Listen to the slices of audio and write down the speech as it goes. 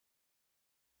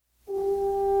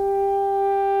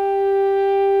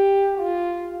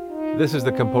This is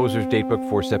the Composer's Datebook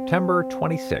for September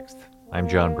 26th. I'm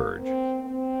John Burge.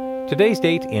 Today's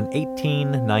date in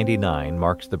 1899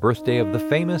 marks the birthday of the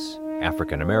famous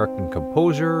African-American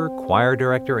composer, choir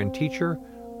director, and teacher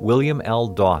William L.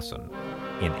 Dawson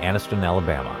in Anniston,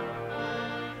 Alabama.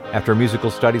 After musical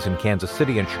studies in Kansas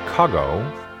City and Chicago,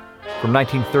 from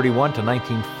 1931 to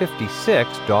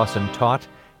 1956, Dawson taught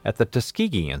at the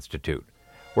Tuskegee Institute,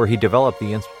 where he developed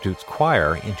the Institute's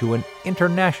choir into an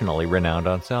internationally renowned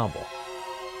ensemble.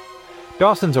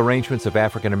 Dawson's arrangements of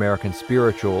African-American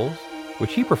spirituals,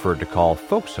 which he preferred to call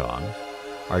folksongs,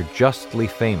 are justly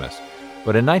famous,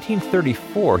 but in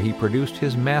 1934 he produced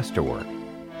his masterwork,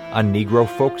 a Negro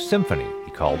Folk Symphony,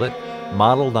 he called it,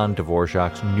 modeled on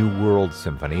Dvorak's New World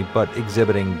Symphony, but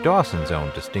exhibiting Dawson's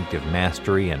own distinctive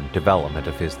mastery and development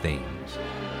of his themes.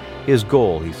 His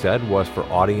goal, he said, was for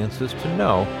audiences to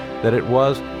know that it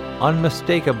was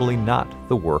unmistakably not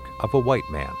the work of a white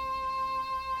man.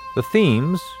 The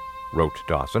themes, wrote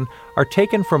Dawson, are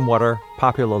taken from what are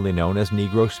popularly known as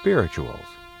Negro Spirituals.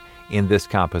 In this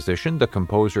composition, the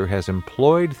composer has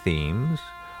employed themes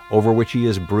over which he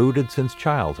has brooded since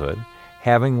childhood,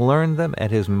 having learned them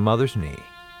at his mother's knee.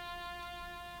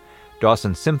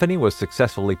 Dawson's symphony was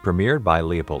successfully premiered by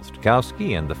Leopold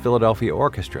Stokowski and the Philadelphia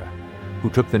Orchestra, who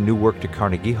took the new work to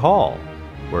Carnegie Hall,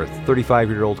 where a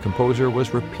 35-year-old composer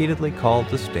was repeatedly called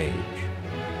to stage.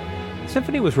 The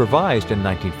symphony was revised in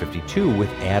 1952 with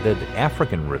added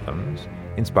African rhythms,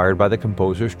 inspired by the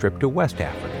composer's trip to West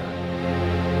Africa.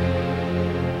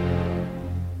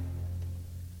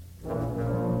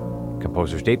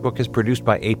 Composer's Datebook is produced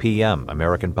by APM,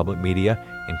 American Public Media,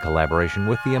 in collaboration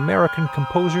with the American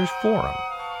Composers Forum,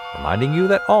 reminding you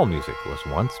that all music was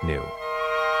once new.